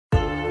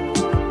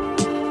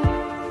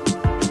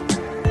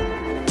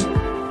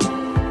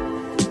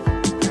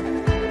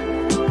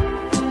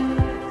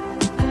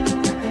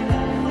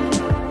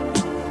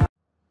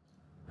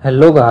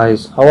Hello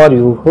guys, how are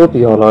you? Hope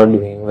you all are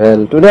doing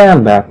well. Today I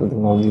am back with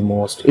one of the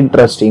most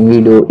interesting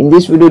video. In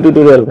this video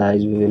tutorial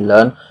guys, we will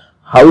learn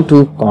how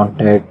to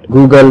contact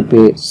Google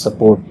Pay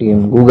support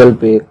team, Google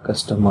Pay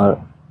customer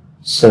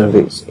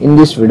service. In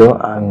this video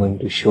I am going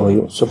to show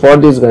you. So for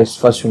this guys,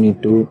 first you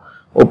need to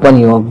open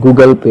your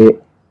Google Pay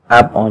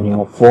app on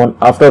your phone.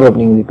 After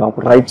opening the top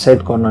right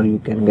side corner, you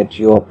can get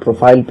your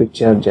profile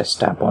picture. Just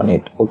tap on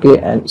it, okay,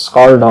 and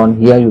scroll down.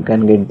 Here you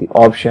can get the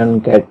option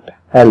get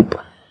help.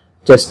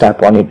 Just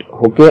tap on it,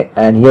 okay,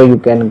 and here you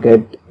can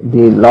get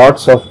the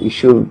lots of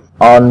issue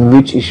on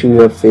which issue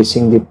you are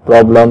facing the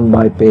problem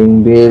by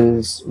paying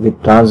bills,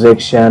 with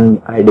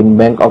transaction, hiding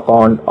bank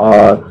account,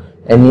 or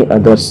any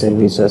other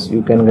services.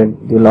 You can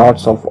get the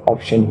lots of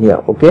option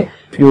here, okay.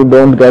 If you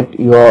don't get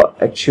your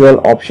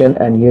actual option,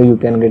 and here you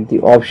can get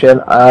the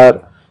option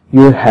are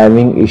you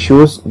having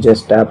issues,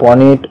 just tap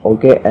on it,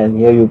 okay, and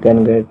here you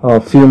can get a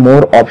few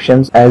more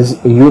options.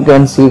 As you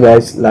can see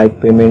guys,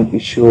 like payment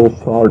issue,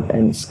 fraud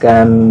and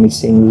scam,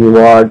 missing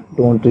reward,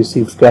 don't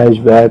receive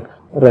cashback,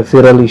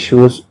 referral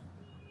issues,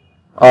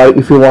 or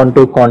if you want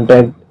to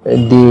contact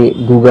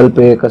the Google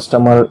Pay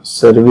customer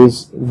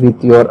service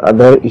with your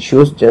other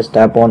issues, just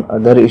tap on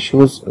other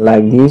issues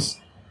like this,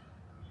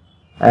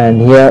 and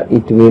here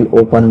it will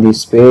open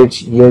this page.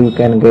 Here you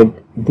can get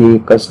the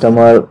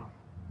customer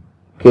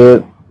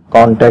care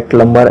contact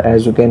number.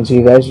 As you can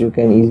see guys, you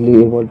can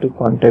easily able to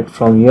contact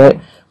from here.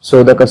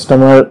 So the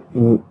customer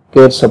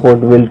care support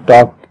will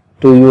talk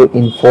to you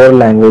in 4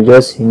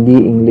 languages: Hindi,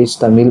 English,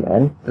 Tamil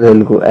and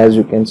Telugu. As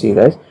you can see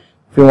guys,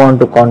 if you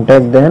want to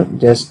contact them,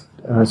 just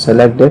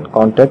select that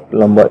contact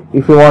number.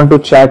 If you want to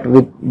chat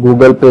with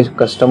Google Pay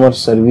customer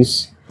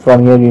service,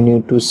 from here you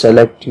need to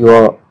select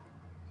your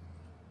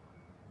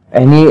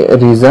any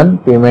reason,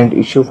 payment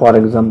issue. For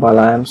example,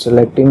 I am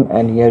selecting,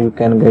 and here you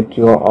can get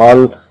your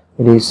all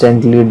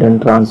recently done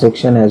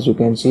transaction. As you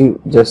can see,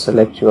 just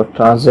select your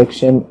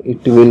transaction.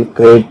 It will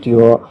create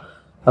your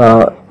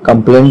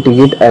complaint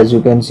ticket. As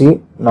you can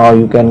see, now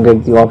you can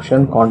get the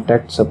option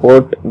contact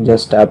support.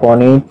 Just tap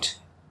on it,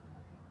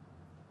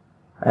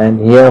 and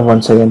here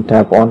once again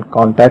tap on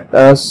contact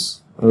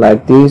us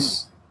like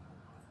this,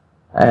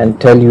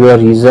 and tell your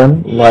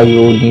reason why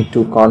you need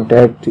to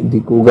contact the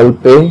Google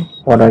Pay.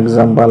 For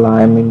example,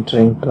 I am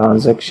entering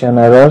transaction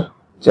error.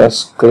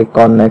 Just click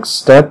on next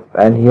step,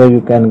 and here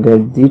you can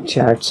get the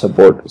chat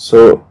support.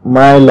 So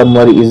my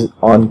number is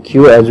on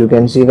queue. As you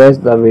can see guys,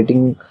 the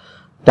waiting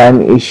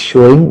time is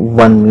showing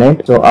 1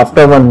 minute. So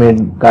after 1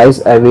 minute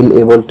guys, I will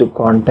able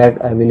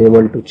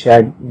to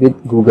chat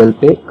with Google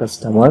Pay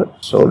customer.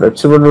 So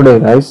that's it for today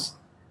guys.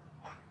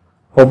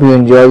 Hope you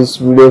enjoy this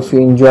video. If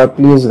you enjoy,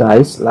 please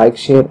guys like,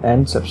 share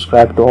and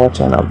subscribe to our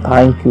channel.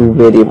 Thank you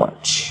very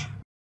much.